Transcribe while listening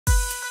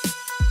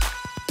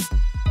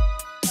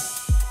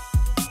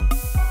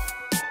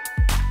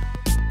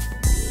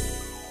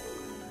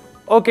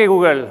Okay,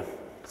 Google.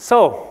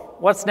 So,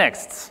 what's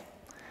next?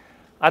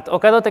 At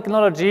Ocado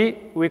Technology,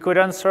 we could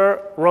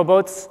answer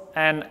robots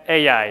and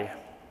AI.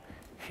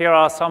 Here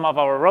are some of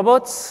our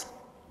robots.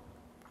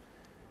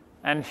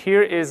 And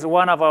here is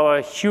one of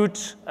our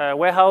huge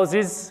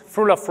warehouses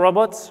full of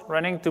robots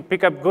running to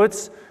pick up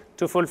goods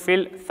to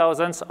fulfill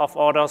thousands of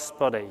orders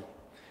per day.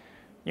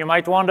 You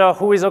might wonder,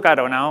 who is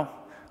Ocado now?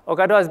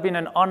 Ocado has been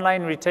an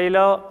online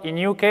retailer in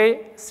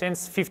UK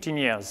since 15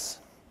 years.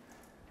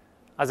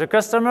 As a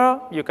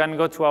customer, you can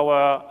go to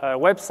our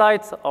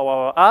website or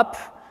our app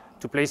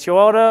to place your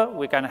order.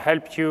 We can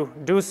help you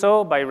do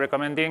so by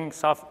recommending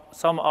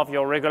some of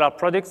your regular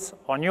products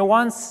or new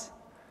ones.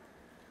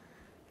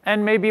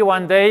 And maybe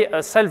one day,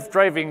 a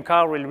self-driving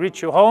car will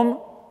reach you home,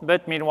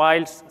 but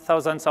meanwhile,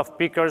 thousands of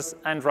pickers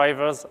and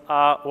drivers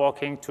are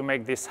working to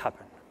make this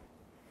happen.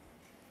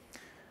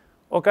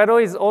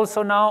 Ocado is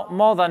also now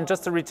more than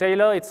just a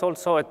retailer. It's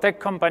also a tech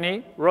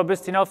company,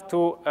 robust enough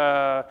to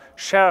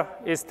share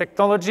its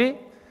technology.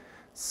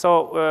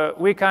 So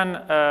we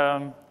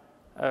can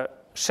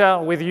share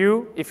with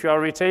you, if you are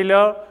a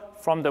retailer,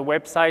 from the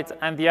website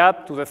and the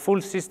app to the full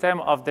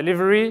system of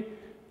delivery,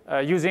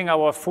 using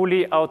our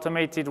fully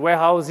automated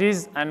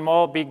warehouses and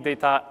more big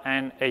data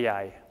and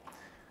AI.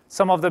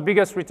 Some of the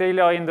biggest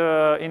retailers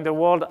in the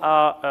world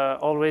are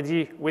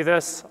already with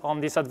us on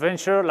this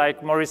adventure,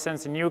 like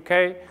Morrisons in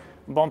UK,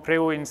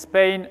 Bonpreu in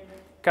Spain,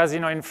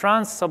 Casino in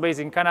France, Sobeys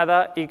in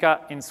Canada,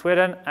 ICA in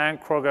Sweden, and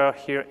Kroger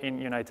here in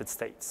the United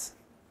States.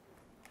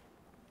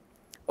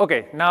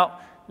 Okay, now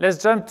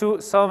let's jump to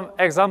some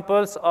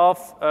examples of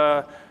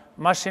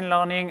machine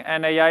learning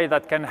and AI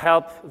that can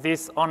help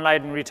this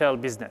online retail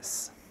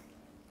business.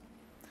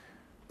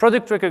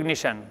 Product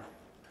recognition.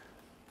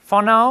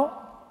 For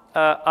now,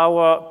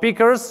 our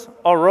pickers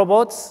or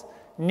robots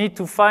need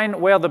to find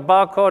where the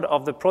barcode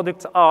of the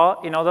products are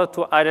in order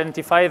to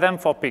identify them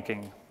for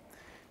picking.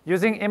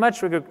 Using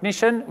image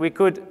recognition, we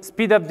could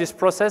speed up this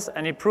process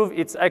and improve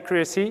its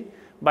accuracy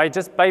by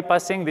just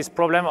bypassing this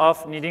problem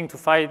of needing to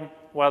find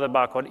where the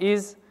barcode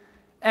is.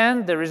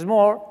 And there is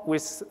more.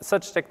 With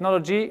such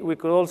technology, we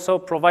could also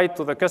provide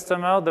to the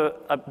customer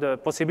the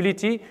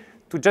possibility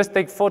to just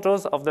take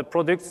photos of the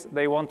products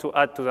they want to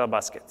add to their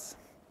baskets.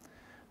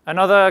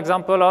 Another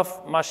example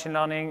of machine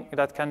learning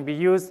that can be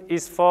used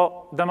is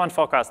for demand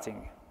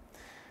forecasting.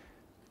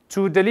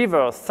 To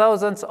deliver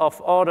thousands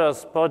of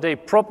orders per day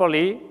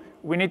properly,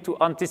 we need to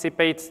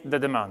anticipate the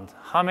demand.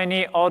 How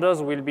many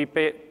orders will be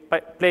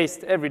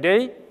placed every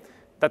day?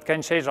 That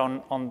can change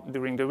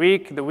during the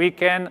week, the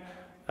weekend,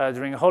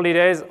 during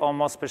holidays, or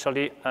more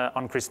especially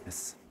on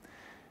Christmas.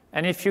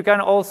 And if you can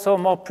also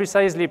more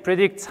precisely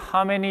predict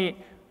how many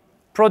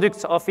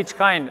products of each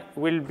kind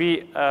will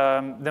be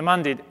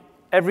demanded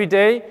every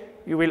day,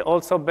 you will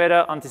also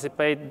better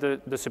anticipate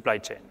the supply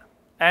chain.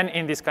 And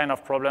in this kind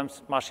of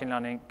problems, machine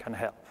learning can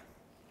help.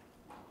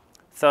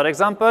 Third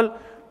example,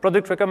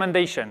 product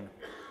recommendation.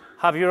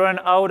 Have you run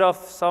out of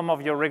some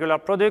of your regular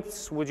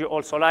products? Would you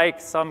also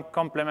like some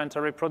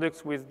complementary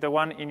products with the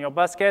one in your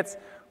baskets?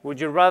 Would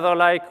you rather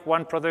like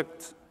one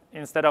product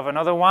instead of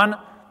another one?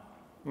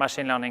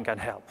 Machine learning can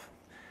help.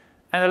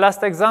 And the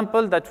last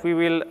example that we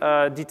will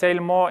detail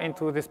more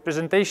into this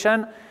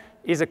presentation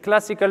is a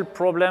classical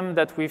problem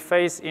that we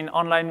face in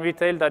online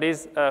retail, that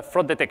is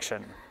fraud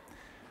detection.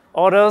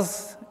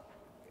 Orders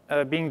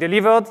being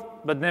delivered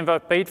but never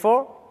paid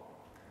for,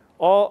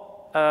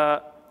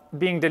 or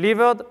being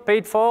delivered,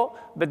 paid for,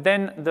 but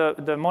then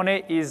the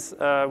money is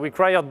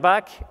required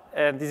back,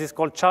 and this is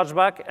called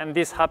chargeback, and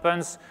this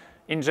happens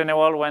in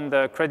general when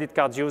the credit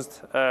card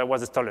used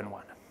was a stolen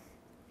one.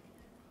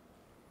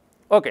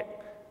 Okay,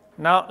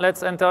 now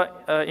let's enter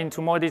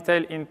into more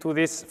detail into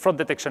this fraud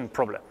detection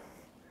problem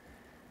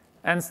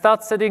and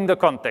start setting the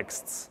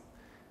contexts.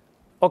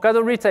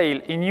 Ocado Retail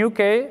in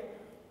UK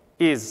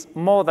is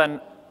more than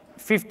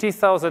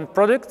 50,000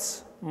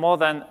 products, more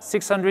than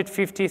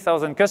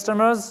 650,000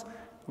 customers,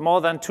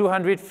 more than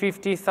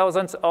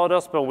 250,000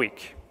 orders per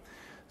week.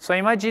 So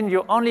imagine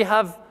you only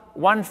have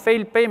one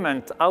failed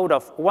payment out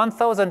of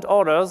 1,000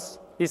 orders.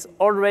 This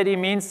already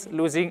means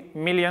losing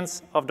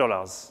millions of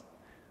dollars.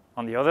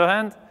 On the other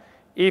hand,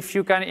 if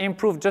you can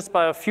improve just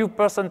by a few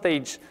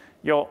percentage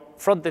your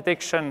fraud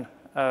detection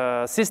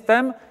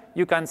system,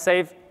 you can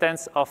save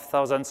tens of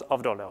thousands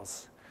of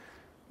dollars.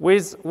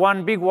 With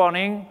one big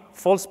warning,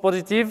 false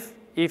positive.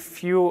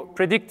 If you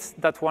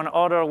predict that one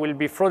order will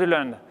be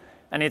fraudulent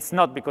and it's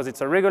not because it's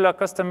a regular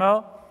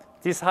customer,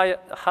 this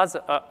has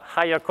a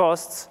higher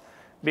cost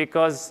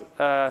because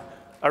a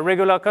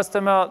regular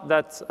customer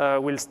that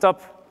will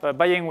stop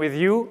buying with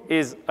you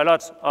is a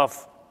lot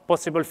of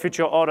possible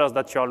future orders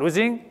that you are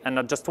losing, and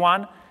not just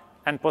one,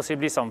 and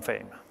possibly some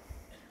fame.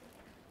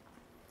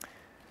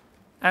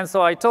 And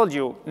so I told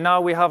you,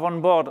 now we have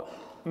on board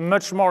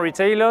much more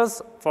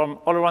retailers from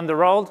all around the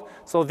world,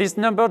 so this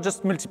number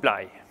just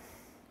multiply.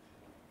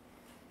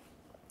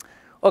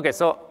 Okay,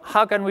 so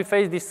how can we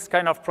face this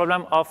kind of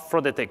problem of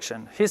fraud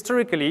detection?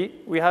 Historically,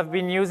 we have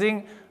been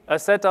using a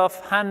set of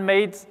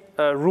handmade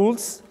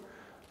rules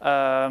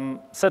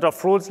set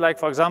of rules, like,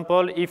 for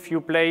example, if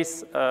you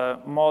place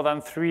more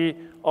than 3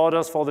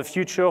 orders for the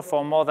future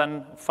for more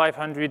than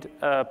 500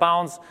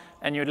 pounds,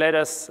 and you let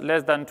us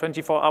less than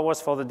 24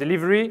 hours for the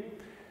delivery,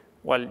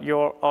 well,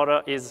 your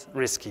order is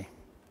risky.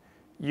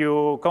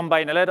 You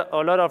combine a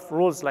lot of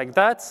rules like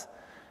that,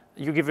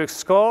 you give a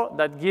score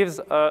that gives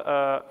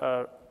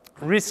a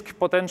risk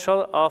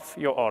potential of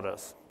your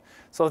orders.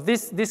 So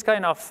this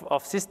kind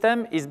of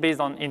system is based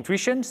on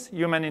intuitions,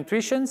 human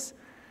intuitions.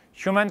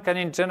 Human can,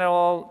 in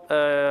general,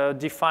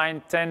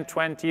 define 10,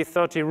 20,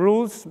 30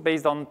 rules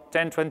based on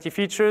 10, 20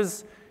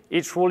 features.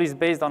 Each rule is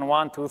based on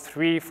 1, 2,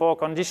 3, 4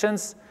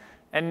 conditions.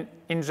 And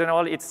in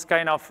general, it's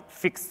kind of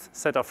fixed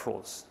set of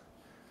rules.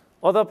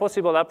 Other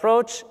possible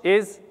approach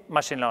is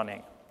machine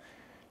learning.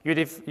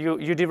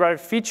 You derive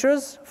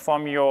features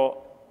from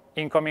your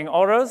incoming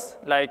orders,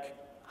 like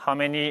how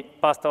many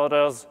past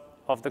orders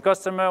of the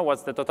customer,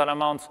 what's the total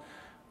amount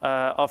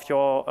of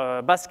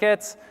your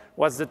basket,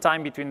 what's the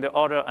time between the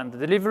order and the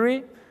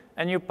delivery,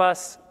 and you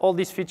pass all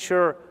these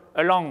features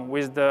along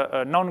with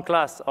the known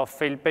class of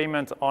failed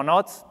payment or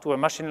not to a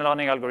machine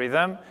learning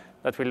algorithm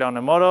that will learn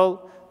a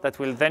model that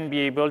will then be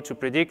able to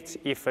predict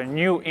if a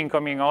new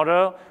incoming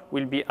order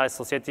will be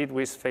associated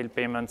with failed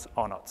payments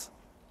or not.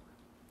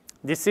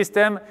 This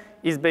system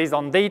is based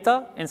on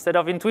data instead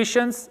of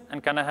intuitions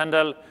and can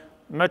handle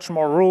much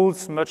more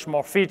rules, much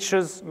more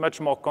features, much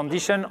more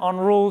condition on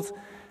rules,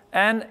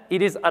 and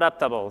it is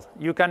adaptable.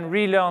 You can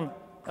relearn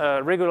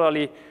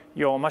regularly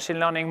your machine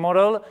learning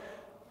model,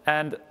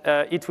 and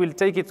it will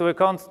take into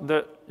account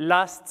the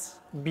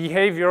last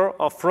behavior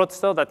of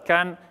fraudster that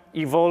can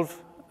evolve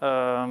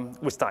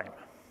with time.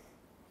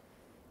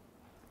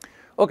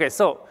 Okay,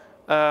 so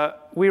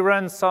we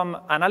run some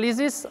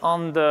analysis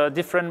on the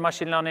different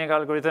machine learning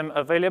algorithms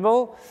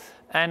available,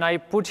 and I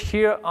put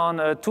here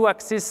on 2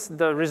 axes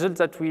the result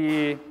that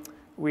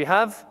we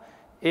have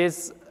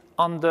is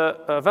on the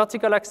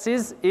vertical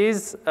axis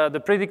is the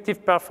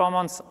predictive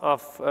performance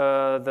of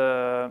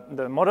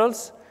the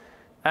models,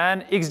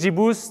 and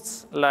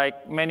XGBoost,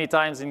 like many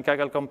times in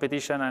Kaggle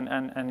competition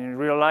and in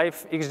real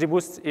life,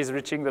 XGBoost is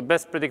reaching the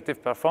best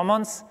predictive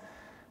performance.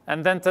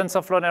 And then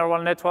TensorFlow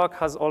neural network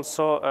has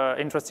also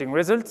interesting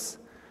results.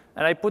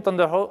 And I put on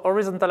the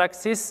horizontal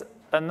axis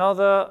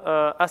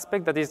another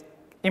aspect that is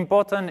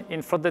important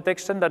in fraud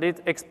detection, that is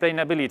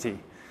explainability.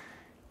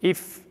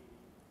 If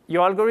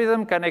your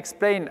algorithm can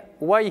explain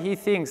why he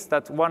thinks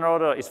that one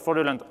order is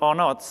fraudulent or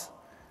not,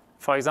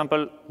 for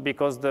example,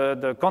 because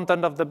the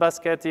content of the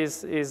basket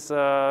is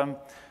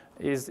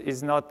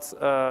not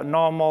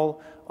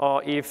normal,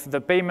 or if the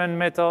payment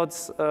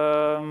methods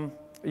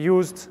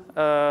used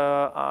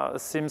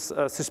seems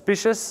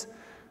suspicious,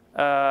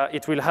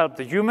 it will help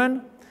the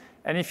human.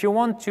 And if you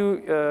want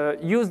to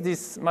use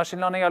this machine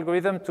learning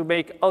algorithm to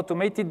make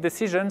automated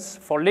decisions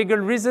for legal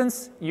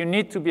reasons, you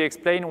need to be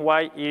explained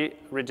why he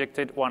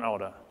rejected one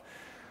order.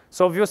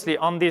 So obviously,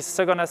 on this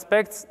second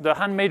aspect, the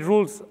handmade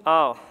rules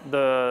are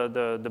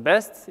the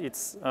best.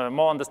 It's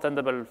more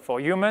understandable for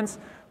humans.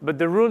 But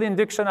the rule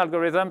induction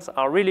algorithms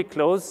are really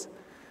close.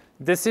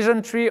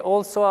 Decision tree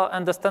also are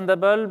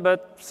understandable,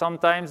 but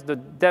sometimes the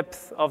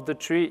depth of the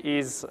tree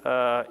is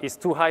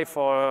too high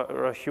for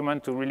a human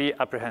to really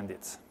apprehend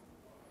it.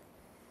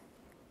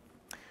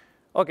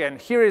 Okay,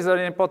 and here is an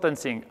important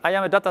thing. I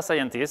am a data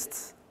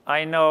scientist.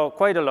 I know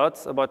quite a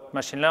lot about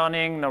machine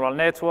learning, neural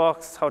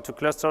networks, how to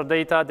cluster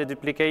data,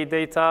 deduplicate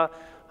data,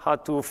 how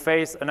to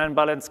face an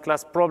unbalanced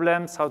class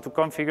problems, how to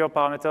configure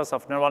parameters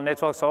of neural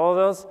networks or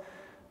others,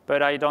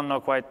 but I don't know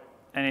quite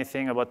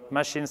anything about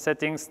machine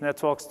settings,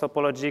 networks,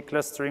 topology,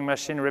 clustering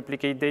machine,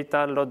 replicate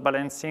data, load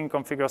balancing,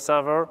 configure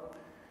server.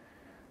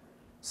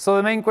 So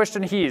the main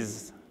question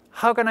is,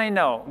 how can I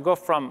now go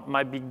from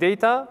my big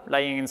data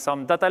lying in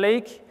some data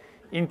lake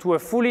into a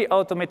fully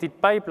automated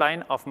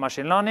pipeline of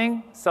machine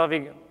learning,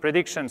 serving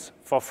predictions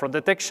for fraud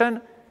detection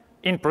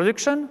in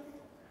production,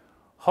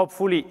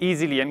 hopefully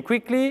easily and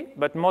quickly,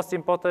 but most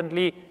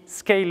importantly,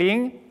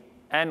 scaling,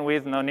 and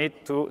with no need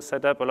to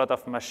set up a lot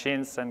of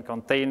machines and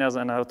containers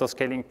and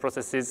auto-scaling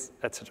processes,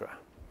 etc.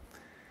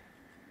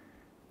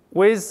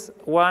 With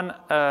one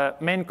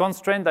main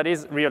constraint, that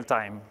is real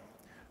time.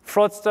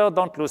 Fraudsters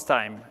don't lose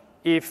time.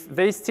 If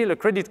they steal a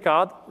credit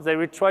card, they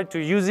will try to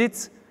use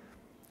it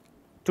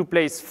to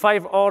place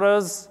 5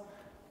 orders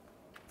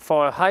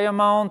for a high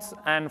amount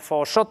and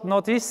for short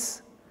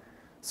notice.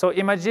 So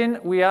imagine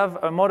we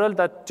have a model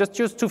that just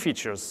uses 2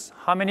 features: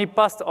 how many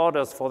past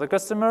orders for the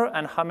customer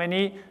and how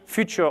many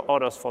future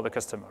orders for the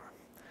customer.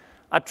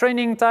 At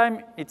training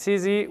time, it's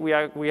easy. We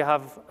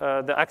have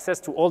the access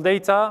to all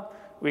data.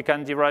 We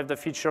can derive the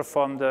feature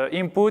from the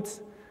input,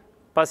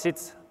 pass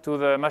it to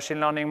the machine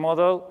learning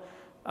model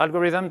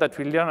algorithm that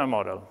will learn a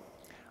model.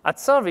 At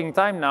serving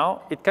time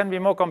now, it can be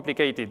more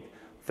complicated.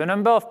 The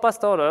number of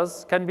past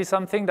orders can be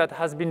something that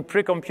has been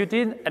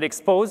pre-computed and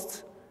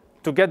exposed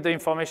to get the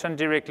information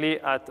directly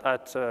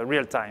at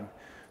real time.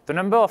 The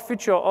number of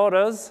future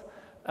orders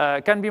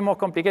can be more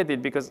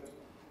complicated because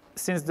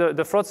since the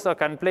fraudster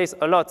can place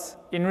a lot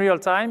in real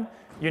time,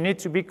 you need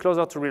to be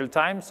closer to real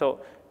time. So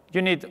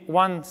you need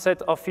one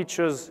set of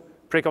features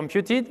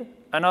pre-computed,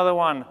 another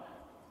one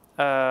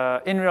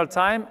in real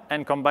time,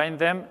 and combine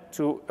them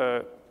to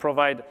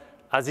provide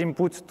as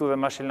input to the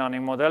machine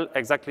learning model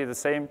exactly the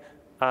same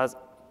as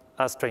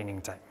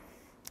training time.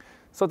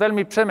 So tell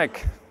me,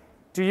 Przemek,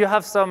 do you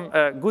have some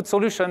good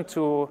solution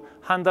to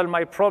handle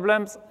my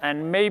problems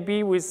and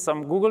maybe with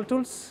some Google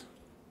tools?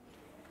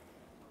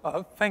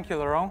 Thank you,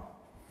 Laurent.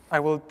 I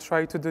will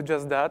try to do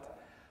just that.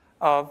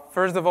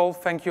 First of all,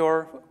 thank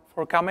you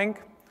for coming.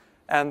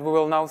 And we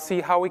will now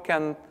see how we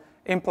can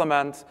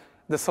implement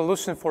the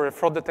solution for a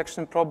fraud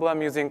detection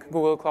problem using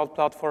Google Cloud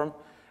Platform.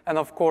 And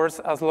of course,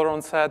 as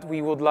Laurent said,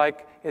 we would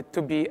like it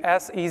to be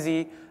as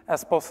easy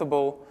as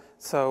possible.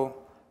 So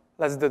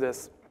let's do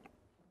this.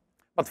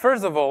 But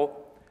first of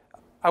all,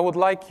 I would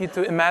like you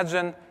to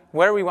imagine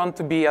where we want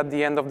to be at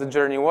the end of the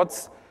journey.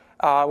 What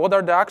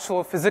are the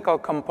actual physical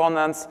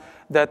components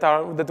that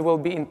will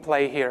be in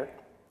play here?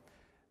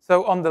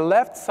 So on the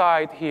left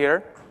side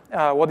here,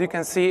 what you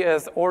can see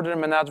is order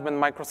management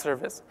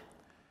microservice.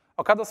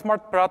 Ocado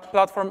Smart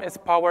Platform is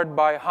powered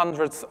by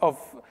hundreds of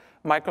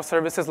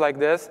microservices like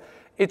this.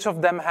 Each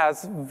of them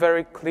has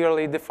very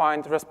clearly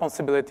defined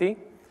responsibility.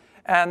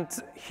 And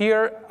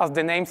here, as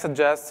the name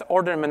suggests,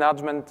 order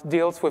management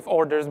deals with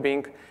orders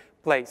being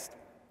placed.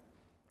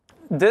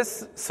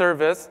 This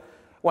service,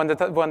 when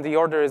the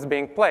order is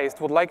being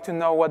placed, would like to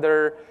know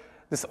whether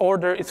this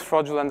order is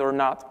fraudulent or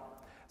not.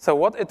 So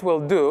what it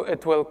will do,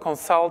 it will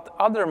consult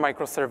other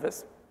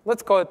microservice.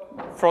 Let's call it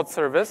fraud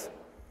service,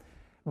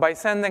 by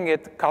sending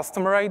it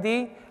customer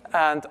ID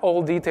and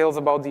all details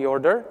about the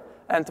order.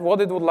 And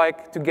what it would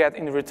like to get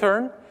in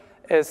return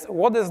is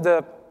what is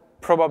the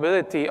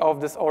probability of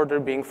this order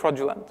being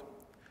fraudulent.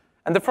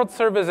 And the fraud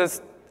service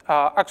is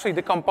actually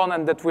the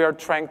component that we are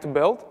trying to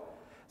build.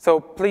 So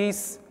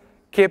please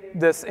keep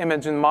this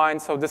image in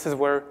mind. So this is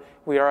where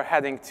we are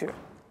heading to.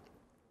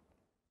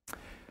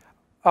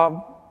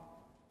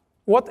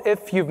 What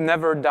if you've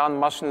never done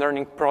machine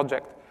learning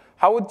project?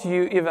 How would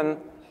you even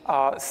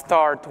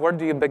start? Where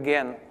do you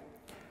begin?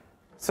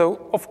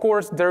 So of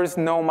course, there is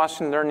no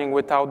machine learning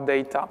without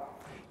data.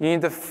 You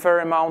need a fair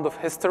amount of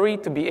history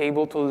to be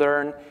able to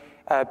learn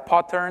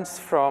patterns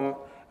from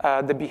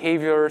the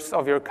behaviors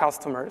of your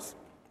customers.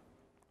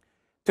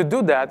 To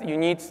do that, you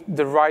need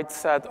the right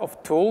set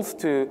of tools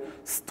to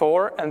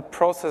store and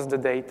process the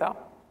data.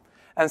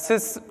 And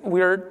since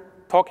we're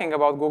talking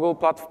about Google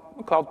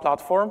Cloud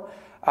Platform,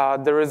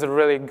 there is a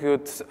really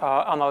good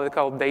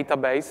analytical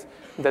database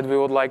that we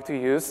would like to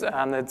use,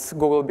 and it's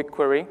Google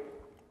BigQuery.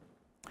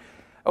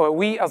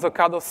 We, as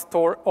Ocado,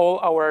 store all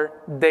our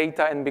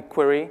data in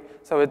BigQuery,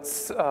 so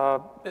it's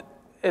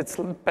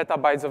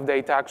petabytes of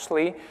data,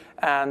 actually,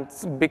 and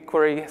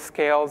BigQuery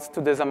scales to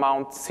this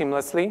amount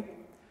seamlessly.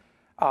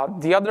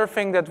 The other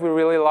thing that we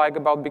really like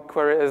about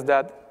BigQuery is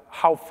that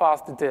how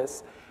fast it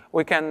is.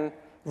 We can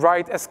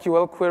write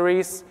SQL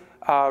queries,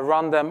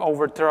 run them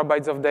over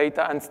terabytes of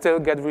data, and still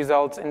get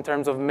results in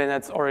terms of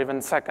minutes or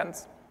even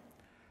seconds.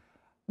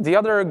 The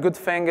other good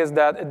thing is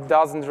that it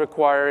doesn't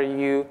require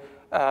you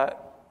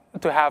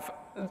to have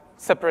a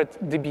separate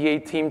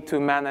DBA team to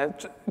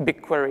manage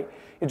BigQuery.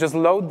 You just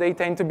load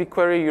data into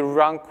BigQuery, you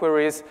run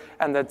queries,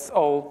 and that's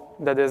all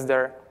that is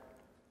there.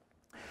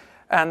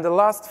 And the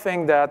last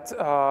thing that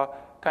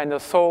kind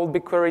of sold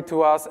BigQuery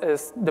to us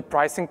is the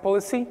pricing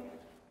policy.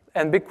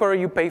 And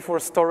BigQuery, you pay for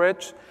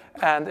storage,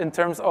 and in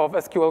terms of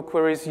SQL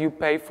queries, you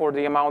pay for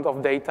the amount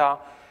of data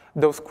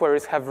those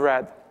queries have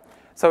read.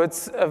 So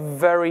it's a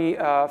very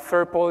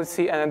fair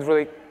policy, and it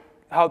really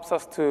helps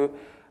us to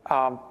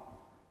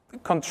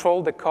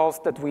control the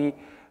cost that we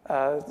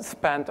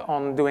spend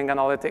on doing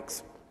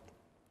analytics.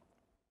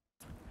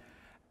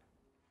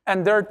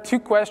 And there are two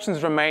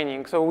questions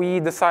remaining. So we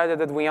decided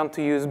that we want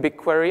to use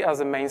BigQuery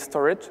as a main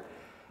storage.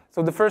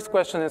 So the first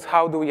question is,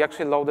 how do we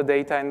actually load the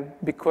data in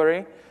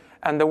BigQuery?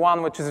 And the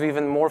one which is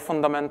even more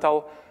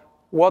fundamental,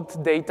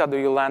 what data do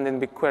you land in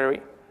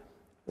BigQuery?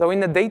 So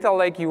in the data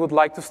lake, you would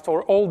like to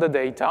store all the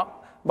data,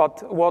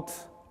 but what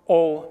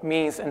all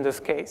means in this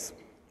case?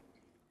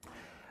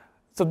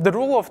 So the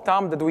rule of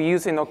thumb that we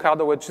use in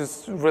Ocado, which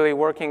is really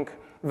working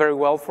very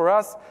well for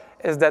us,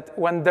 is that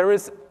when there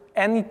is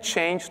any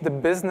change the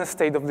business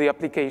state of the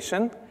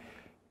application,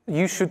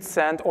 you should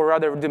send, or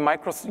rather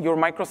your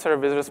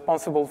microservice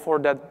responsible for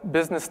that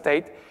business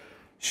state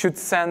should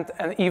send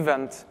an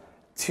event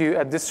to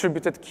a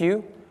distributed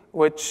queue,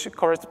 which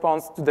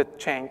corresponds to the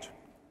change.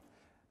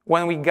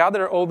 When we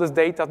gather all this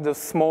data, the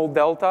small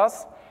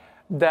deltas,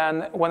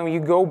 then when we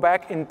go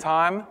back in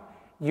time,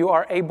 you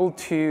are able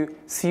to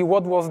see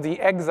what was the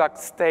exact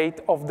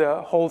state of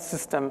the whole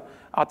system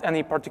at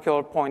any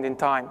particular point in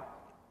time.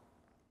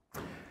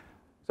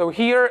 So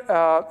here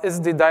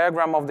is the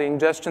diagram of the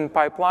ingestion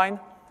pipeline.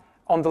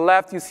 On the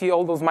left, you see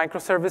all those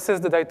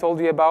microservices that I told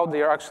you about.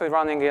 They are actually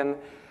running in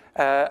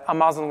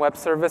Amazon Web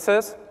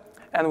Services.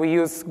 And we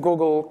use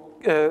AWS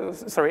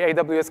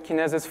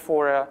Kinesis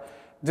for a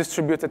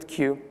distributed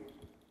queue.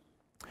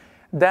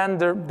 Then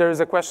there's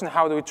a question,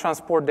 how do we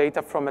transport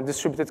data from a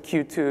distributed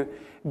queue to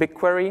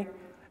BigQuery?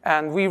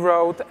 And we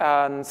wrote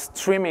a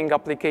streaming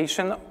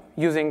application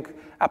using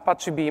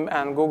Apache Beam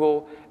and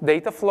Google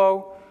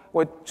DataFlow,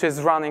 which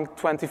is running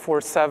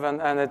 24/7,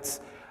 and it's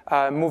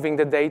moving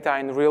the data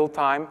in real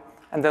time.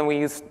 And then we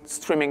use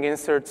streaming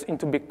inserts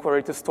into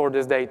BigQuery to store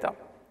this data.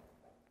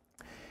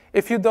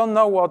 If you don't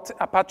know what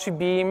Apache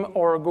Beam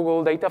or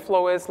Google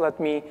DataFlow is, let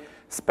me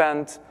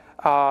spend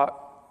a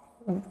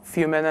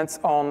few minutes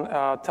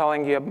on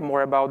telling you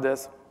more about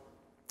this.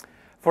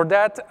 For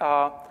that,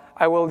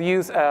 I will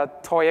use a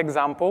toy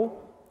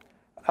example.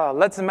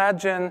 Let's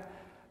imagine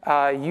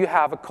you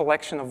have a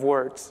collection of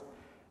words.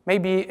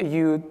 Maybe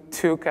you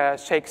took a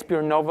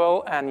Shakespeare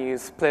novel and you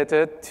split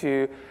it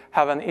to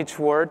have each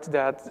word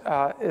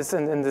that is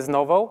in this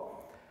novel.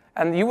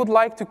 And you would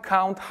like to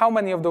count how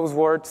many of those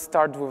words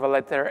start with a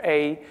letter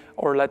A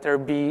or letter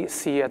B,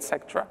 C,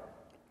 etc.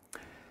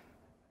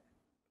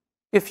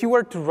 If you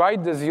were to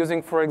write this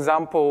using, for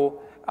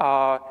example,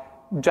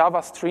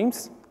 Java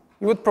streams,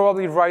 you would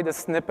probably write a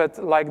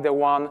snippet like the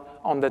one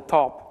on the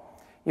top.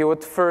 You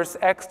would first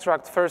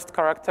extract first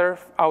character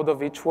out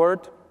of each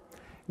word,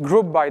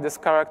 group by this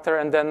character,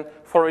 and then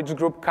for each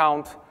group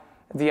count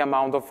the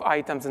amount of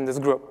items in this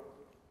group.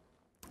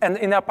 And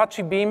in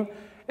Apache Beam,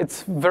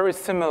 it's very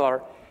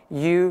similar.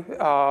 You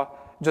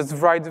just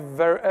write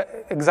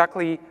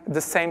exactly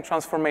the same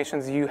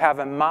transformations. You have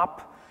a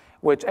map,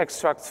 which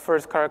extracts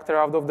first character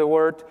out of the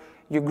word,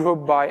 you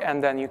group by,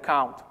 and then you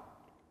count.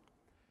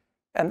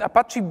 And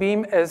Apache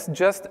Beam is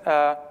just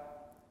a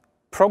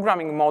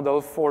programming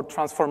model for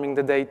transforming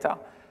the data.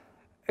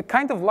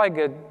 Kind of like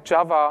a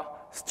Java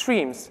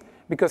streams,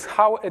 because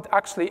how it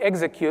actually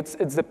executes,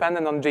 it's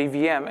dependent on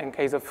JVM in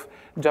case of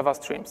Java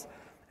streams.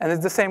 And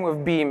it's the same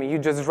with Beam. You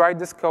just write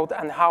this code,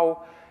 and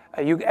how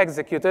you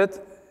execute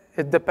it,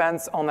 it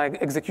depends on an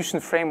execution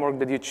framework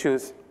that you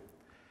choose.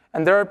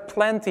 And there are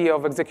plenty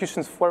of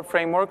execution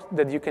frameworks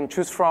that you can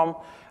choose from,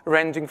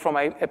 ranging from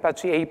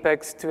Apache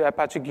Apex to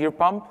Apache Gear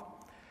Pump.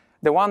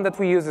 The one that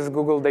we use is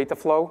Google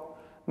DataFlow,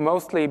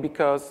 mostly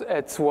because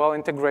it's well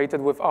integrated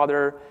with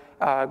other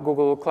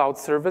Google Cloud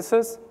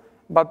services,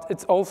 but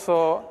it's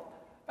also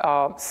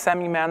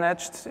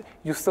semi-managed.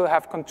 You still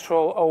have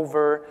control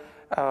over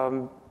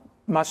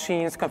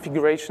machines,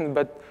 configuration,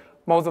 but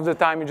most of the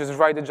time you just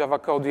write the Java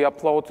code, you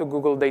upload to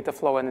Google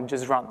DataFlow, and it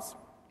just runs.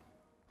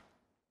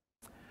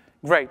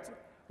 Great.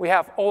 We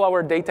have all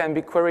our data in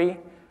BigQuery.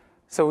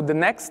 So the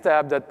next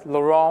step that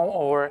Laurent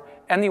or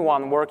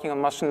anyone working on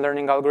machine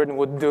learning algorithm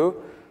would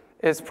do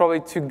is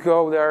probably to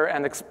go there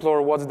and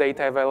explore what's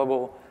data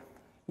available.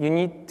 You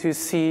need to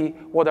see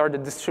what are the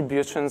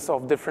distributions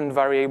of different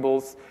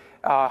variables,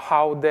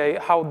 how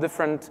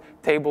different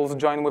tables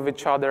join with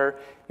each other.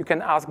 You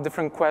can ask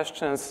different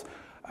questions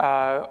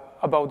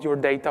about your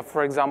data.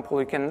 For example,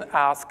 you can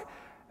ask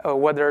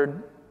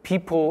whether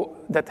people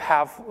that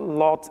have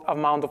large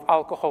amount of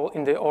alcohol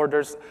in the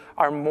orders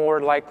are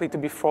more likely to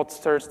be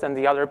fraudsters than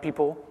the other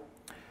people.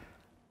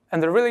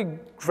 And a really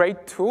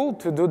great tool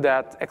to do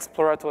that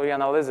exploratory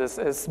analysis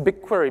is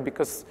BigQuery,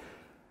 because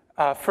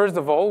first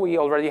of all, we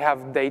already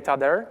have data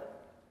there.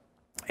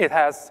 It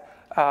has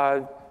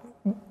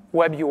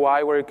web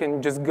UI where you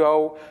can just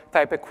go,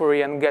 type a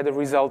query, and get a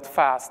result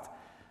fast.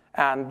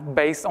 And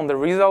based on the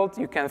result,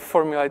 you can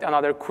formulate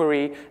another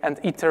query and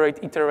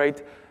iterate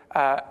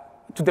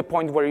to the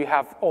point where you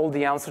have all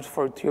the answers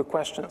to your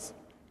questions.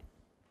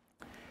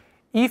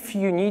 If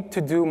you need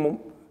to do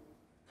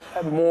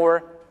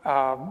more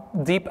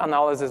deep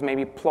analysis,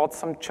 maybe plot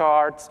some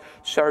charts,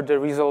 share the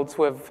results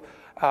with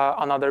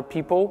other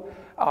people,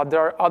 there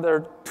are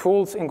other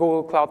tools in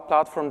Google Cloud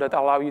Platform that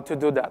allow you to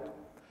do that.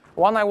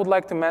 One I would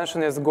like to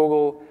mention is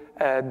Google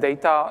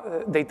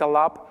Data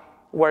Lab,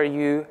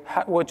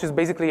 which is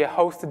basically a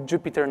hosted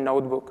Jupyter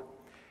notebook.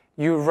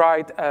 You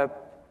write a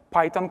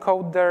Python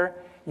code there.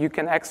 You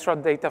can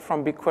extract data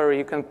from BigQuery.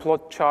 You can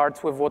plot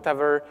charts with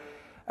whatever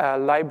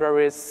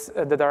libraries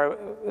that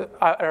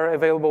are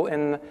available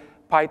in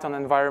Python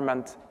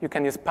environment. You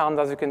can use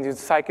pandas, you can use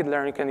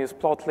scikit-learn, you can use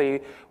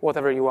plotly,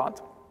 whatever you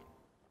want.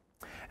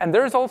 And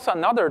there's also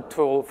another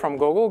tool from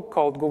Google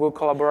called Google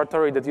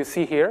Colaboratory that you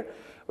see here,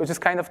 which is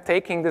kind of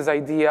taking this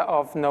idea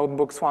of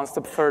notebooks one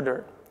step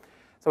further.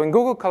 So in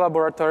Google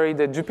Colaboratory,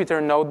 the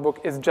Jupyter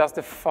notebook is just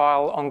a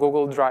file on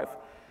Google Drive.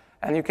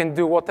 And you can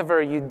do whatever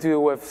you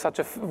do with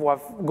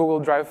with Google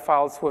Drive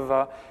files with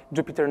a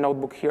Jupyter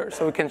notebook here.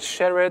 So you can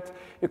share it,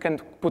 you can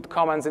put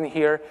comments in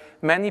here.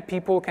 Many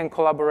people can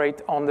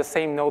collaborate on the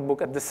same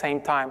notebook at the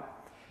same time.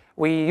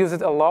 We use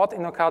it a lot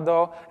in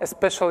Ocado,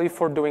 especially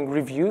for doing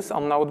reviews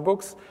on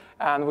notebooks,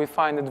 and we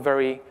find it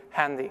very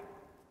handy.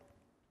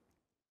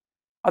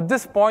 At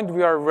this point,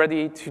 we are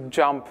ready to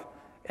jump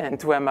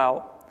into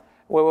ML.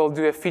 We will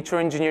do a feature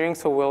engineering,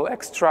 so we'll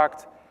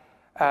extract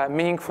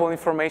meaningful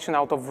information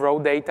out of raw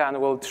data,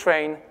 and we'll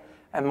train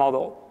a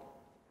model.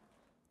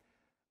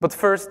 But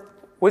first,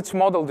 which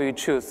model do you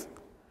choose?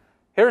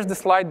 Here's the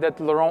slide that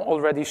Laurent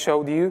already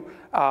showed you,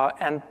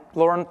 and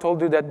Laurent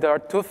told you that there are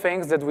two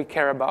things that we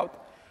care about.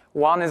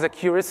 One is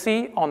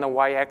accuracy on the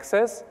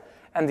y-axis,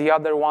 and the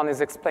other one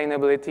is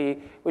explainability,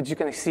 which you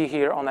can see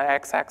here on the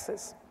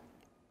x-axis.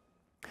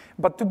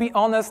 But to be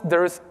honest,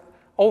 there's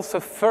also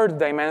a third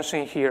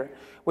dimension here,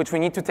 which we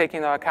need to take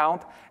into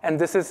account, and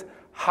this is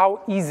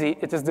how easy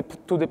it is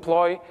to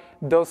deploy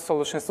those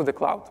solutions to the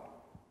cloud.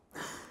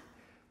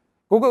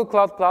 Google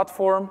Cloud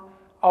Platform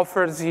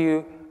offers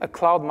you a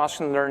cloud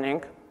machine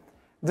learning.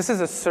 This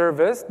is a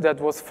service that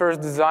was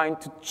first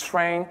designed to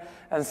train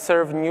and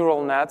serve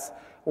neural nets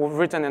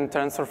written in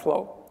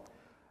TensorFlow.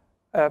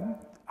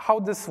 How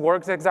this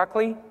works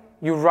exactly?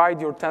 You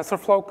write your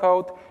TensorFlow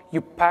code,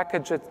 you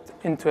package it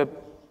into a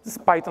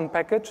Python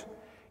package,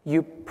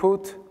 you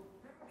put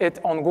it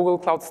on Google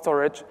Cloud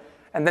Storage,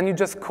 and then you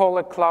just call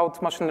a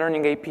Cloud Machine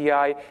Learning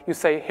API. You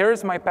say,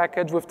 here's my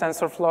package with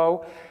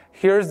TensorFlow,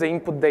 here's the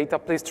input data,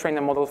 please train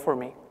a model for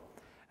me.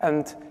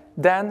 And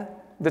then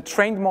the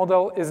trained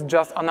model is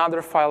just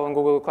another file on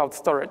Google Cloud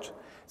Storage.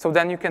 So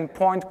then you can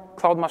point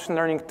Cloud Machine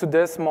Learning to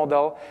this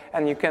model,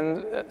 and you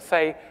can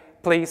say,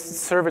 please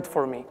serve it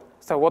for me.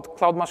 So what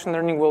Cloud Machine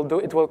Learning will do,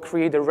 it will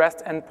create a REST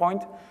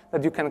endpoint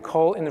that you can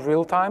call in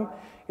real time.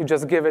 You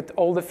just give it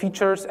all the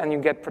features, and you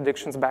get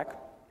predictions back.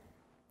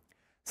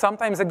 Some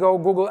time ago,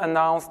 Google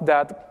announced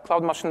that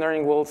Cloud Machine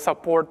Learning will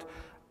support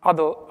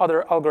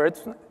other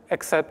algorithms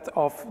except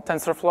of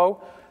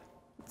TensorFlow.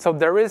 So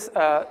there is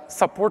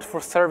support for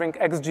serving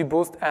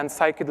XGBoost and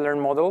scikit-learn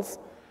models.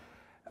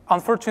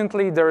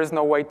 Unfortunately, there is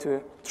no way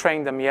to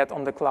train them yet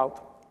on the cloud.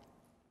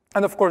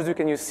 And of course, you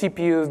can use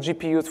CPUs,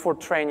 GPUs for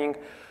training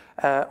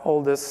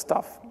all this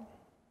stuff.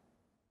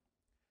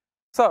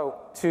 So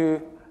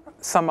to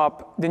sum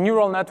up, the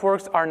neural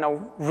networks are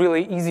now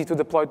really easy to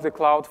deploy to the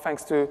cloud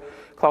thanks to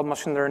Cloud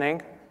Machine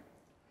Learning.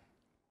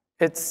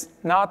 It's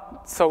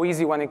not so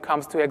easy when it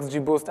comes to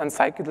XGBoost and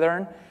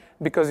scikit-learn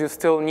because you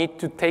still need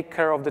to take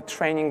care of the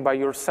training by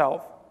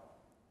yourself.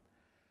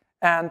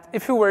 And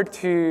if you were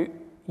to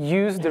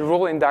use the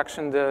rule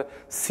induction, the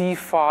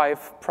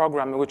C5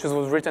 program, which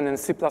was written in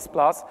C++,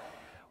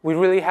 we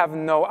really have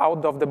no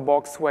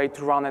out-of-the-box way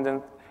to run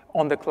it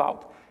on the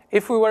cloud.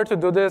 If we were to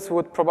do this, we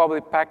would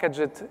probably package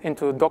it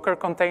into a Docker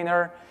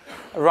container,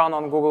 run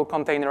on Google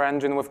Container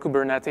Engine with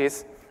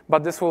Kubernetes,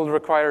 but this will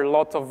require a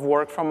lot of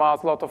work from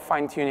us, a lot of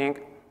fine-tuning.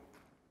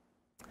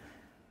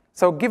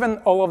 So given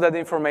all of that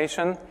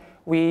information,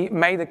 we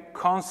made a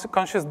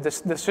conscious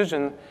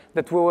decision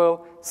that we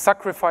will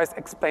sacrifice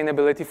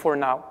explainability for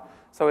now.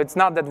 So it's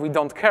not that we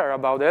don't care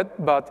about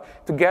it,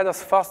 but to get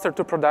us faster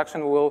to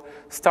production, we'll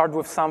start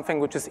with something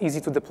which is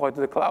easy to deploy to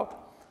the cloud.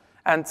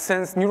 And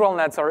since neural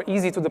nets are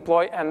easy to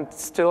deploy and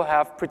still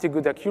have pretty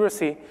good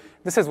accuracy,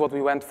 this is what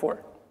we went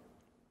for.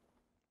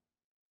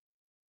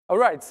 All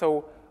right,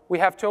 so we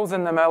have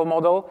chosen an ML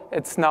model.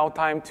 It's now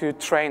time to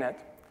train it.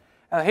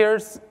 And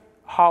here's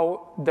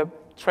how the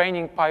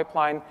training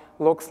pipeline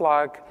looks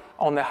like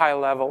on a high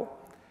level.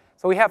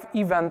 So we have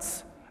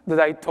events that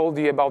I told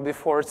you about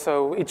before,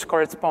 so each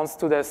corresponds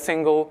to the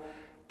single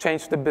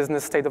change to the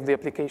business state of the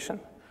application.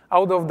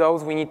 Out of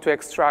those, we need to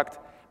extract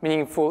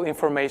meaningful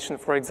information.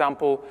 For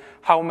example,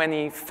 how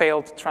many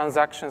failed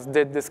transactions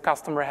did this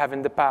customer have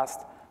in the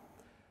past?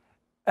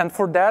 And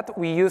for that,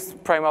 we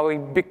used primarily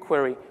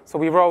BigQuery. So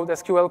we wrote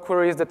SQL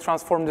queries that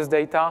transform this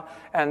data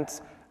and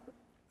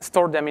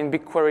stored them in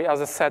BigQuery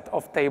as a set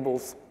of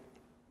tables.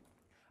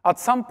 At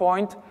some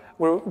point,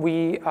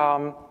 we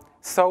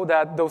saw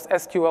that those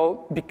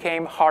SQL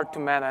became hard to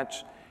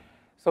manage.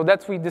 So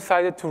that we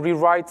decided to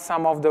rewrite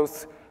some of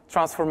those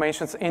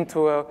transformations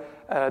into a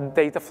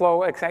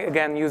DataFlow,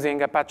 again,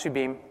 using Apache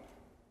Beam.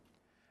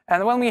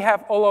 And when we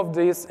have all of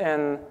this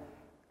in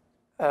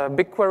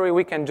BigQuery,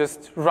 we can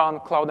just run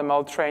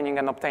CloudML training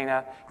and obtain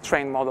a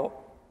trained model.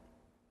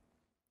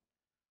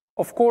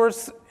 Of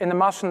course, in the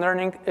machine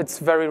learning, it's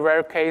a very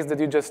rare case that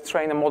you just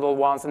train a model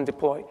once and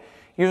deploy.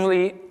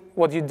 Usually,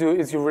 what you do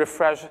is you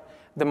refresh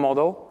the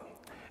model.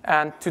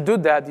 And to do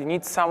that, you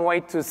need some way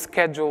to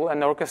schedule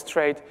and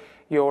orchestrate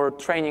your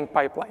training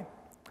pipeline.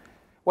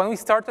 When we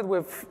started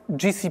with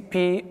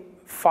GCP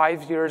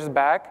 5 years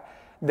back,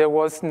 there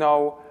was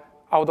no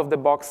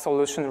out-of-the-box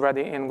solution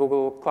ready in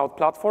Google Cloud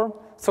Platform.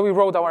 So we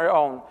wrote our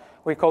own.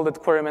 We called it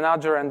Query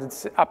Manager, and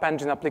it's an App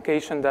Engine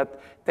application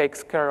that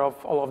takes care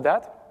of all of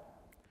that.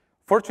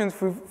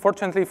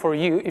 Fortunately for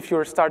you, if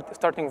you're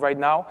starting right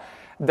now,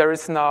 there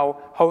is now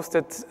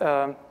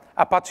hosted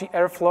Apache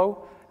Airflow,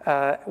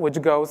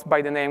 which goes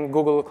by the name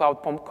Google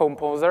Cloud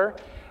Composer.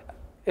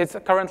 It's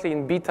currently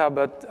in beta,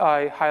 but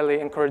I highly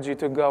encourage you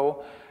to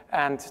go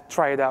and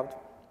try it out.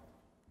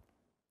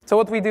 So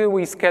what we do,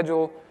 we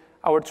schedule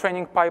our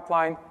training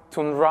pipeline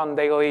to run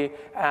daily,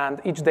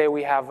 and each day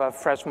we have a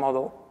fresh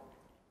model.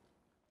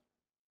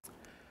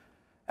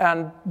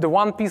 And the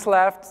one piece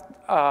left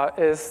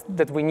is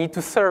that we need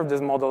to serve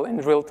this model in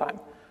real time.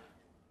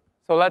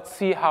 So let's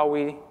see how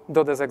we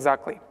do this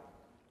exactly.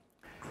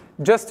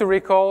 Just to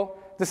recall,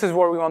 this is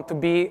where we want to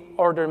be.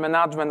 Order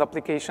management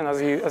application,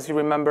 as you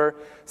remember,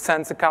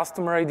 sends a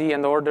customer ID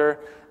and order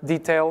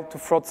detail to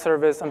fraud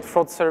service, and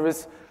fraud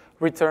service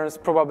returns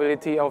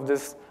probability of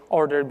this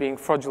order being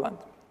fraudulent.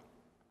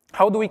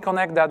 How do we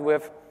connect that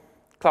with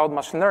cloud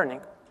machine learning?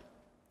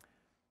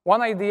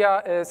 One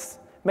idea is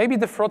maybe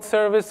the fraud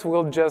service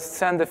will just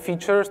send the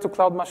features to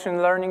cloud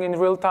machine learning in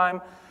real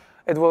time,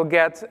 it will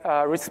get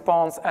a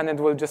response, and it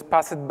will just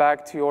pass it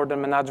back to your order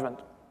management.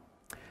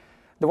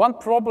 The one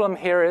problem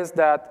here is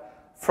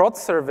that fraud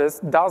service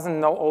doesn't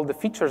know all the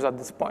features at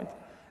this point.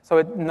 So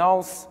it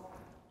knows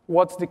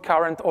what's the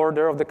current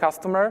order of the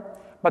customer,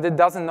 but it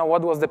doesn't know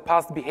what was the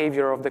past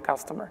behavior of the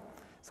customer.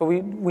 So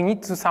we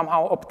need to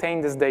somehow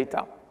obtain this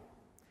data.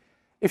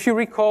 If you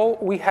recall,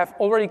 we have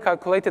already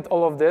calculated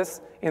all of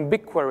this in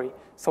BigQuery.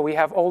 So we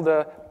have all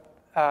the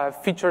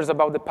features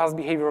about the past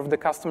behavior of the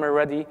customer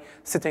ready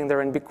sitting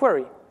there in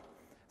BigQuery.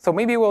 So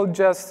maybe we'll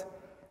just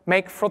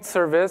make fraud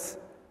service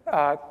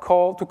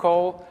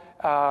call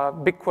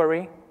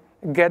BigQuery,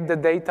 get the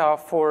data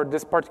for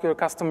this particular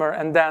customer,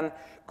 and then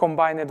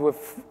combine it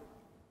with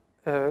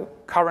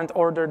current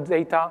order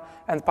data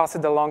and pass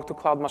it along to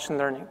cloud machine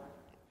learning.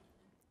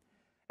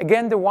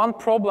 Again, the one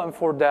problem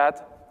for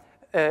that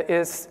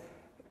is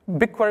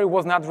BigQuery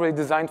was not really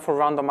designed for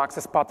random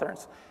access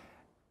patterns.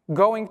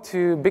 Going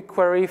to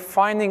BigQuery,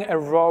 finding a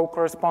row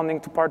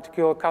corresponding to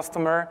particular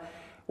customer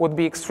would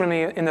be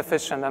extremely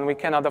inefficient, and we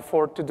cannot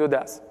afford to do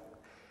this.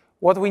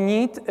 What we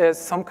need is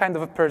some kind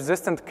of a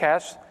persistent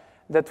cache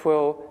that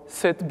will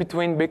sit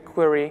between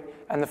BigQuery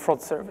and the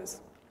fraud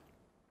service.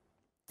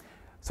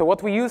 So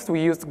what we used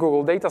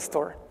Google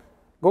DataStore.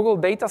 Google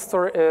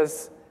DataStore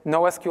is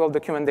NoSQL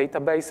document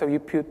database, so you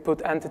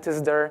put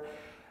entities there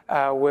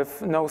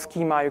with no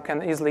schema. You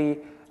can easily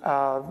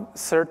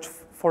search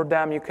for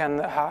them. You can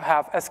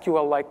have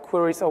SQL-like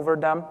queries over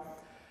them.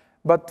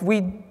 But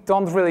we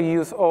don't really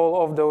use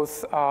all of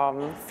those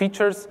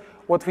features.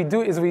 What we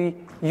do is we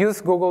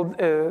use Google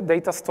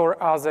DataStore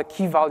as a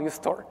key value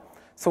store.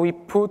 So we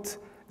put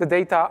the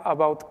data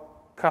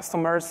about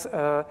customers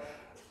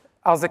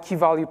as a key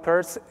value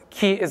pairs.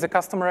 Key is a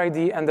customer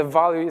ID, and the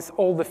value is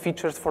all the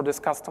features for this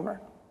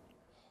customer.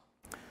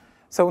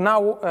 So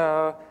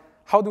now,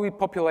 how do we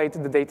populate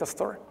the data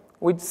store?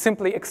 We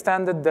simply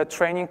extended the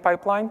training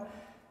pipeline.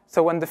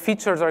 So when the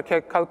features are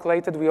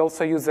calculated, we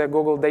also use a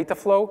Google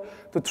DataFlow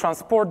to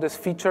transport these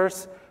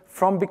features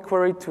from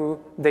BigQuery to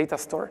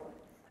DataStore.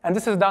 And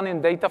this is done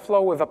in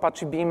DataFlow with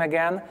Apache Beam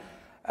again.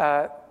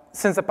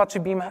 Since Apache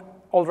Beam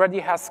already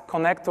has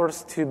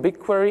connectors to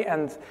BigQuery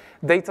and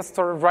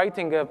DataStore,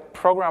 writing a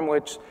program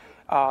which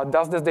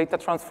does this data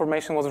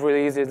transformation was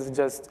really easy. It's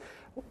just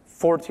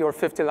 40 or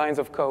 50 lines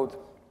of code.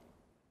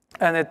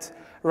 And it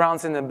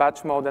runs in a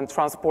batch mode and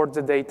transports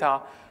the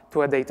data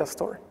to a data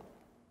store.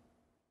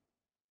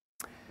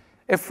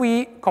 If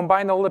we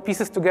combine all the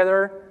pieces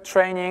together,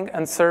 training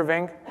and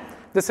serving,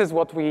 this is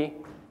what we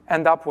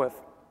end up with.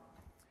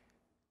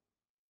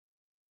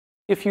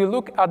 If you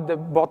look at the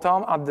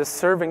bottom, at the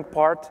serving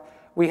part,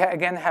 we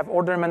again have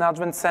order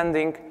management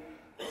sending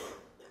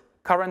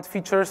current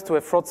features to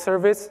a fraud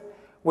service,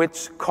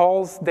 which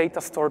calls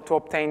DataStore to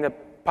obtain the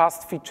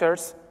past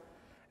features.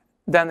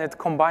 Then it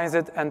combines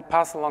it and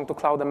passes along to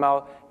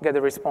CloudML, get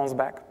a response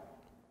back.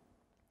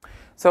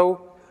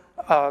 So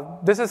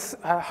this is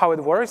how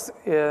it works.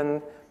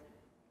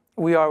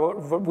 We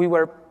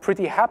were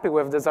pretty happy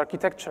with this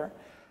architecture.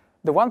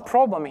 The one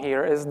problem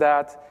here is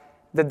that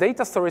the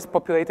data store is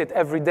populated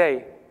every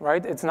day,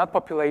 right? It's not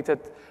populated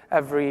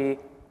every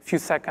few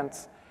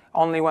seconds,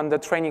 only when the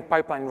training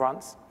pipeline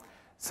runs.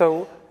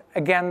 So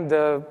again,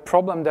 the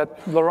problem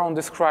that Laurent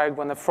described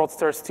when a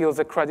fraudster steals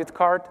a credit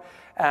card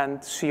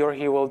and she or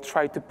he will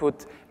try to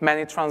put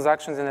many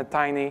transactions in a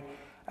tiny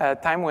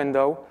time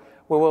window,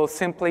 we will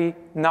simply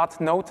not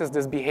notice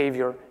this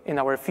behavior in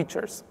our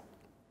features.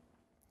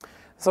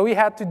 So we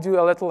had to do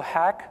a little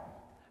hack,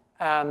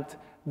 and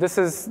this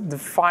is the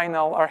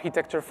final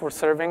architecture for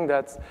serving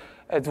that's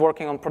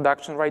working on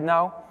production right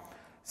now.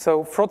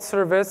 So fraud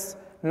service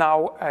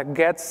now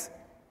gets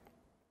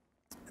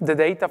the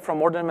data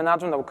from order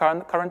management of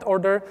current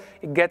order.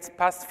 It gets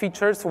past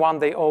features one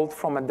day old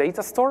from a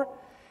data store,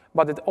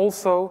 but it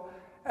also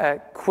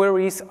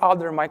queries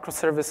other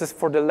microservices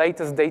for the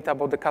latest data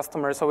about the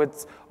customer. So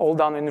it's all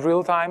done in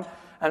real time,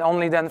 and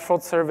only then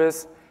fraud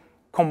service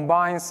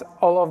combines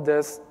all of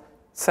this,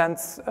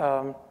 sends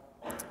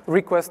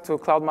requests to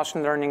cloud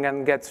machine learning,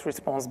 and gets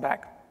response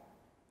back.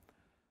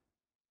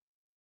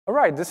 All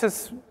right, this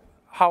is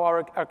how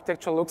our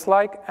architecture looks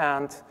like.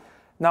 And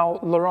now,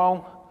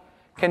 Laurent,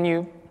 can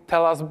you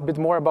tell us a bit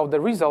more about the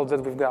results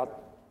that we've got?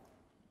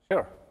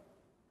 Sure.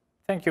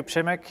 Thank you,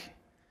 Przemek.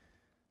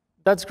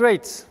 That's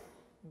great.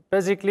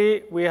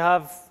 Basically, we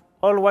have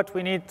all what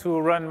we need to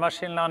run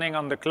machine learning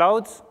on the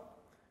cloud.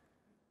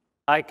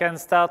 I can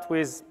start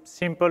with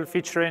simple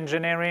feature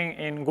engineering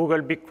in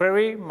Google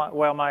BigQuery,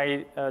 where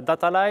my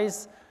data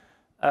lies.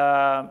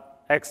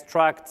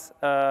 Extract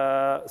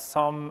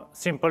some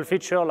simple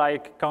feature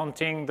like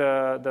counting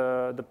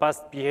the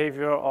past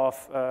behavior of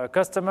a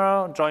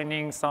customer,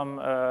 joining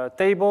some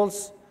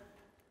tables.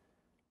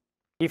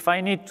 If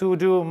I need to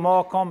do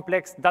more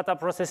complex data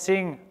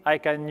processing, I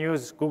can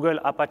use Google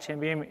Apache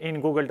Beam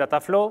in Google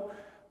DataFlow.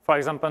 For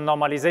example,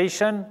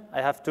 normalization.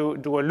 I have to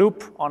do a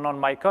loop on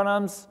my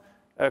columns,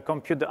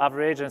 compute the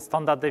average and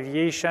standard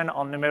deviation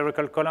on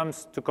numerical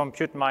columns to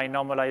compute my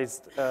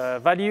normalized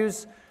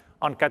values.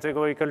 On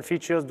categorical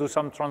features, do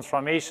some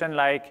transformation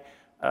like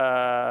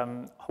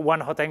one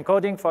hot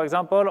encoding, for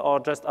example, or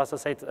just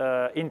associate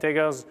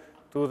integers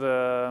to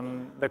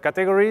the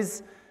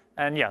categories.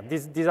 And yeah,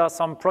 these are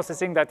some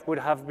processing that would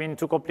have been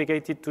too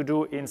complicated to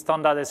do in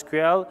standard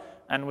SQL,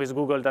 and with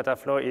Google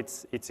DataFlow,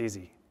 it's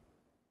easy.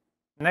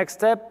 Next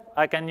step,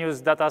 I can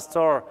use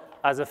DataStore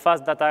as a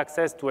fast data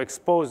access to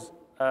expose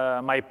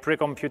my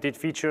pre-computed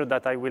feature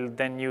that I will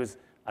then use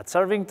at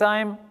serving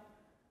time.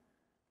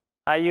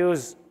 I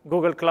use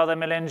Google Cloud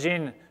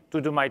MLEngine to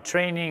do my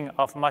training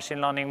of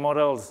machine learning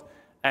models.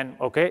 And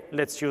OK,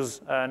 let's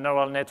use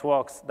neural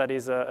networks. That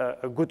is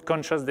a good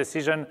conscious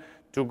decision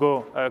to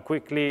go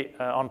quickly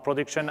on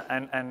production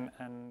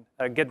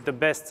and get the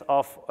best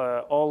of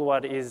all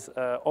what is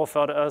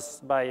offered us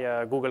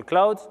by Google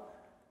Cloud.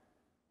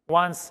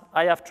 Once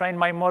I have trained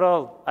my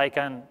model, I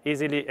can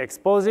easily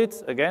expose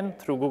it, again,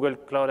 through Google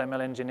Cloud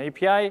MLEngine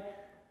API,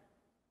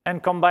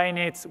 and combine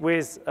it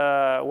with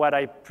what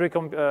I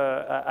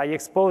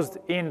exposed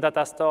in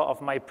DataStore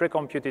of my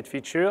pre-computed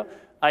feature.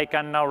 I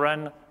can now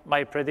run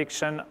my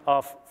prediction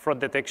of fraud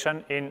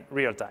detection in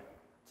real time.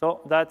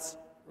 So that's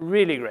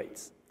really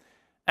great.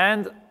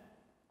 And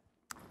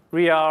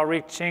we are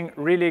reaching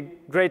really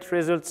great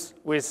results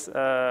with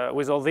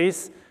all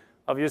this.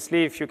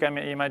 Obviously, if you can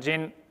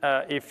imagine,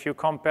 if you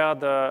compare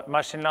the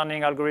machine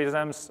learning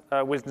algorithms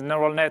with the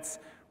neural nets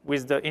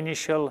with the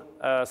initial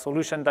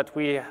solution that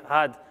we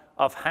had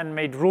of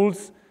handmade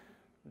rules,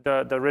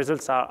 the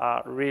results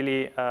are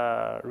really,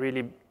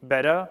 really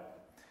better.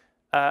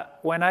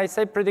 When I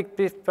say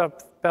predictive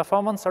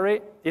performance,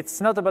 it's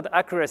not about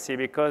accuracy,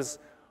 because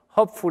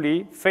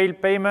hopefully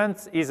failed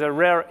payment is a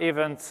rare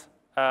event.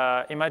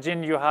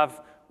 Imagine you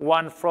have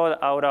one fraud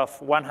out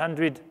of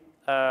 100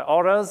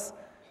 orders.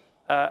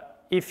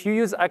 If you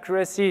use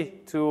accuracy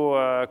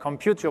to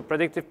compute your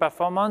predictive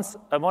performance,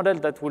 a model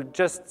that would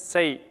just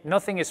say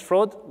nothing is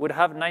fraud would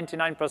have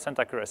 99%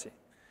 accuracy.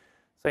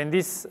 So in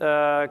this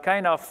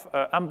kind of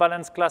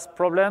unbalanced class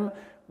problem,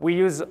 we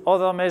use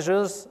other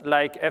measures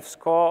like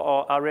F-score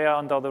or area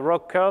under the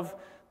ROC curve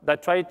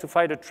that try to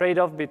find a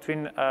trade-off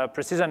between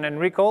precision and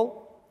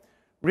recall.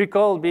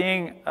 Recall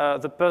being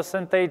the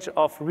percentage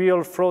of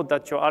real fraud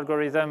that your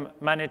algorithm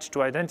managed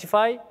to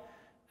identify,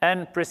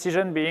 and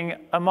precision being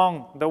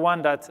among the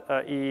one that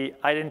he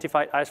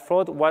identified as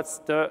fraud, what's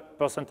the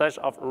percentage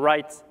of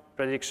right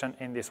prediction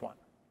in this one.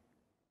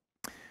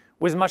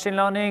 With machine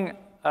learning,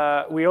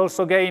 we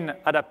also gain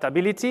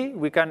adaptability.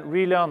 We can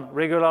relearn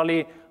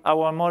regularly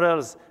our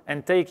models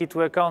and take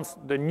into account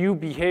the new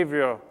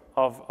behavior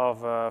of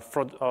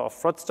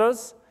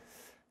fraudsters.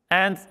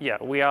 And yeah,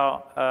 we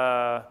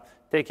are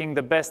taking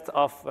the best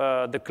of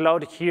the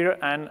cloud here,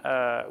 and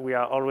we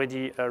are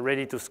already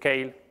ready to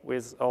scale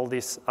with all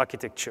this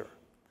architecture.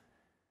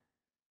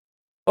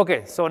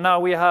 OK, so now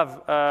we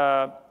have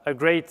a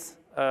great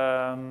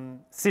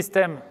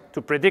system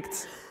to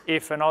predict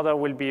if an order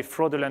will be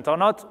fraudulent or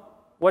not.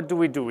 What do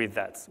we do with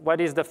that?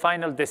 What is the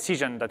final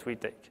decision that we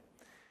take?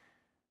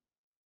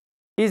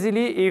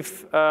 Easily,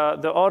 if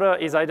the order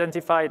is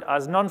identified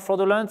as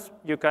non-fraudulent,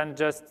 you can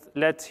just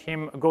let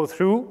him go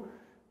through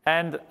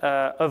and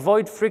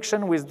avoid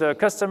friction with the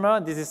customer.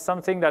 This is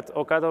something that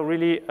Ocado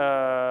really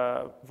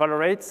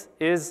valorates,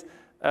 is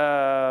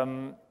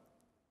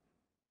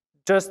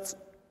just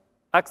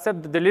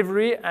accept the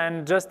delivery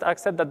and just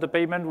accept that the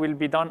payment will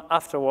be done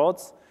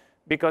afterwards,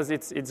 because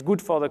it's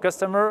good for the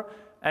customer.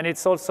 And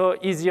it's also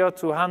easier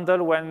to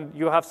handle when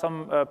you have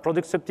some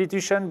product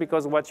substitution,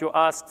 because what you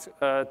asked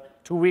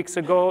 2 weeks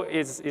ago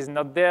is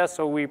not there,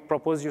 so we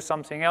propose you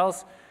something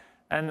else.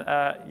 And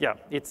yeah,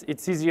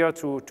 it's easier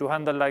to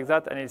handle like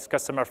that, and it's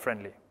customer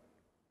friendly.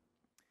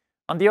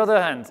 On the other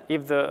hand,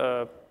 if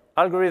the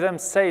algorithm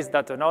says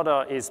that an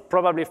order is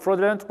probably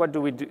fraudulent, what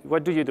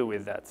do you do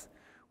with that?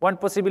 One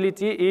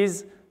possibility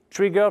is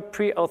trigger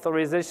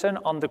pre-authorization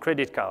on the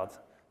credit card.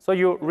 So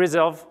you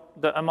reserve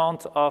the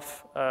amount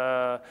of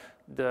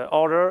the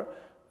order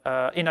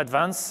in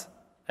advance,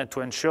 and to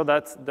ensure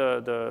that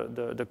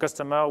the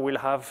customer will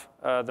have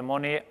the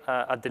money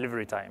at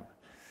delivery time.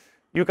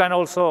 You can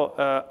also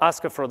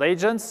ask a fraud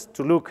agent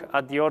to look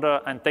at the order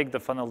and take the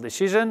final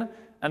decision,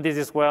 and this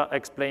is where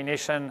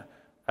explanation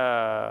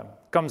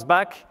comes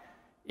back.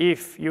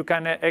 If you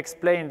can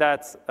explain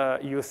that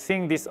you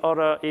think this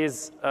order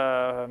is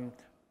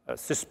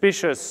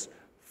suspicious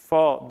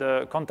for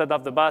the content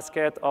of the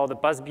basket or the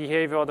past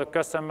behavior of the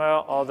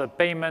customer or the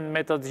payment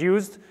methods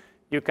used,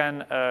 you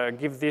can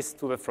give this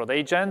to the fraud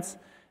agent.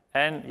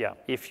 And yeah,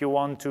 if you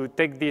want to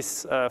take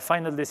this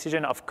final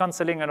decision of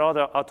canceling an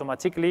order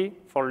automatically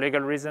for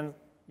legal reasons,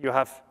 you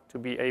have to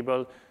be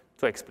able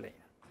to explain.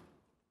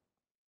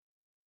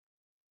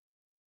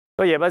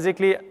 So yeah,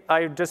 basically,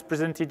 I just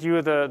presented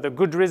you the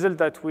good result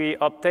that we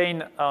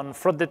obtained on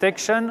fraud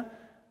detection.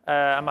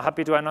 I'm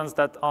happy to announce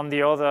that on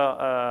the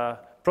other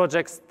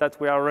projects that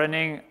we are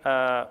running,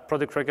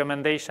 product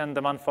recommendation,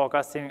 demand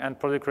forecasting, and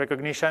product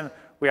recognition,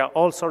 we are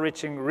also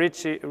reaching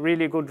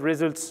really good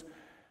results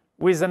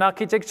with an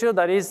architecture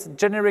that is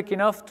generic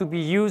enough to be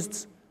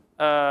used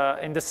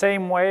in the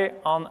same way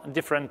on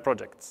different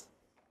projects.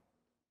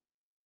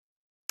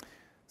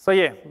 So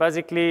yeah,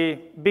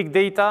 basically big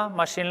data,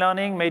 machine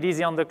learning made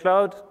easy on the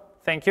cloud.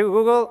 Thank you,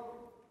 Google.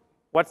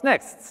 What's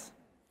next?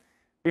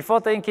 Before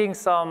taking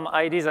some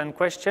ideas and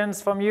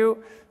questions from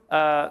you,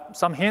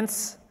 some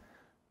hints.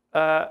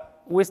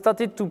 We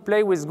started to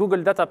play with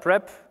Google Data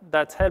Prep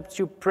that helps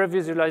you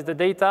pre-visualize the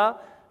data,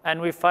 and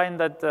we find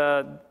that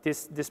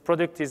this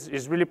product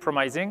is really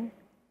promising.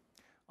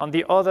 On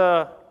the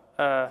other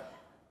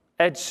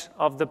edge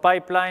of the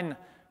pipeline,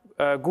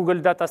 Google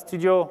Data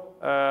Studio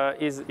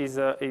is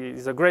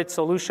a great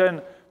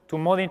solution to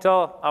monitor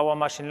our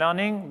machine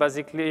learning,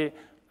 basically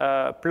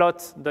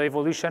plot the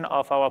evolution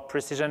of our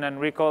precision and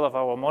recall of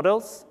our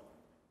models.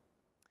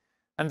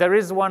 And there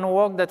is one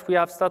work that we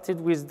have started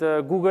with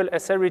the Google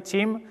SRE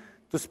team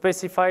to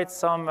specify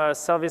some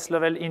service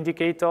level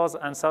indicators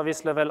and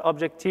service level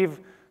objective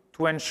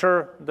to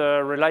ensure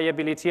the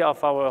reliability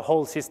of our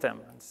whole system.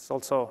 It's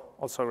also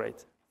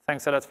great.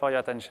 Thanks a lot for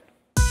your attention.